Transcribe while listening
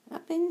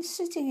been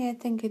sitting here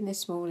thinking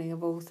this morning,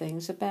 of all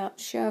things, about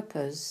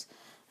Sherpas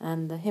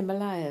and the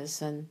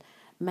Himalayas and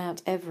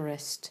Mount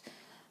Everest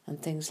and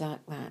things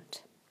like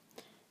that.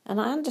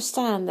 And I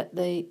understand that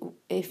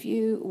if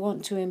you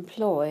want to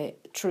employ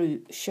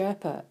true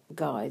Sherpa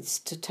guides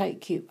to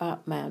take you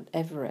up Mount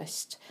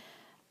Everest,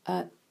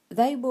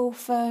 they will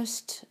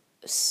first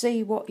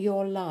see what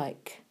you're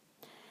like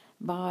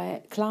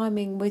by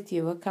climbing with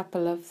you a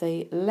couple of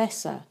the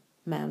lesser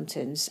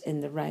mountains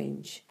in the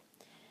range,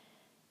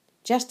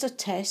 just to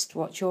test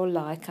what you're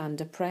like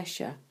under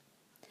pressure.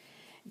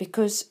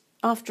 Because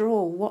after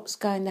all, what's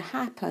going to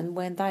happen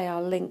when they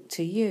are linked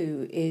to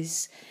you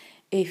is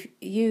if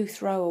you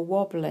throw a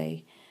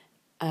wobbly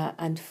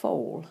and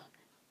fall,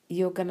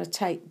 you're going to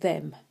take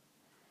them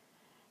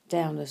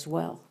down as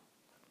well.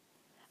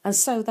 And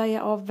so they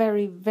are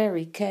very,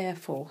 very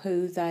careful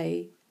who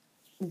they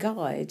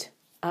guide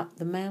up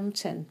the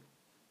mountain.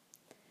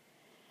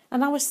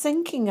 And I was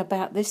thinking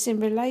about this in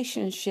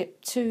relationship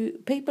to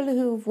people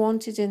who have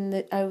wanted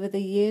over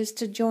the years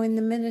to join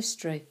the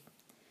ministry.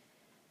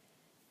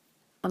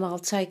 And I'll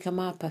take them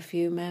up a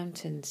few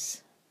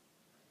mountains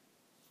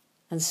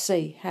and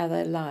see how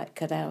they're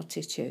like at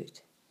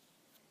altitude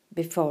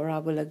before I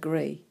will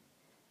agree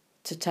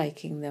to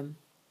taking them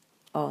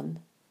on,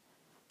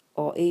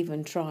 or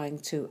even trying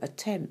to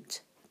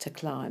attempt to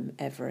climb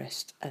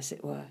Everest, as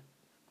it were.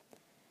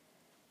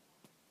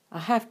 I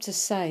have to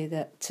say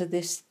that to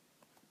this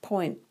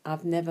point,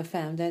 I've never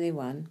found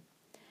anyone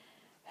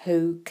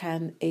who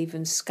can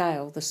even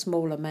scale the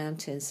smaller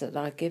mountains that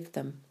I give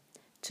them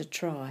to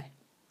try.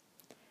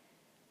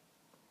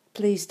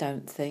 Please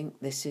don't think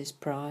this is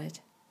pride.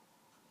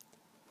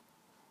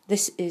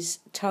 This is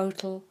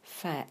total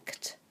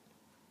fact.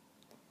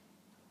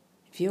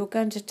 If you're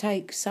going to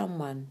take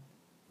someone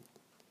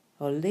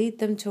or lead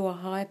them to a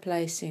high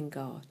place in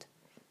God,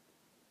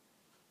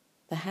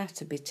 they have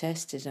to be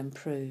tested and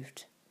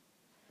proved.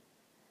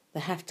 They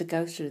have to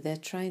go through their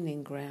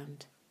training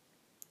ground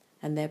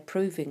and their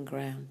proving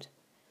ground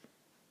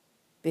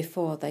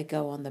before they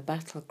go on the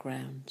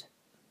battleground.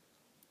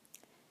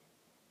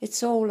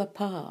 It's all a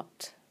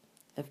part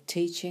of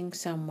teaching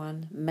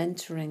someone,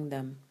 mentoring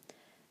them,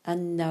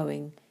 and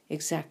knowing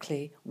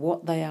exactly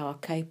what they are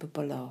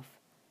capable of.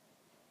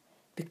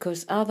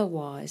 Because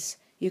otherwise,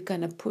 you're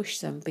going to push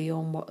them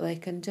beyond what they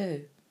can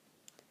do.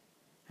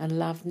 And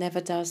love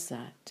never does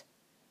that.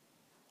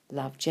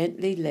 Love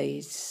gently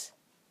leads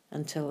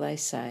until they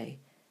say,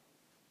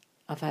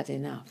 I've had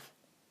enough.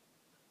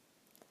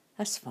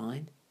 That's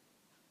fine.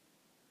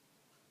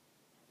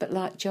 But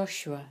like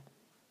Joshua,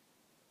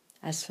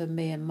 as for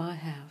me and my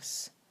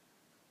house,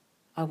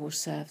 I will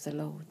serve the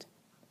Lord.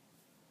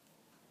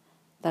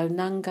 Though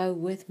none go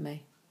with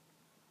me,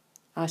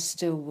 I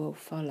still will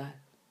follow.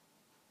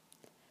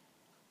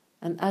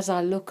 And as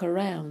I look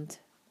around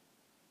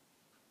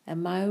at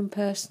my own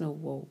personal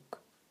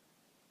walk,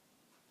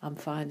 I'm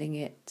finding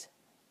it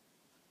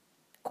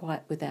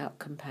quite without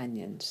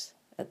companions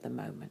at the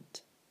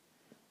moment.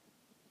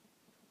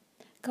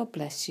 God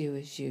bless you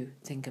as you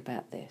think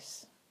about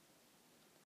this.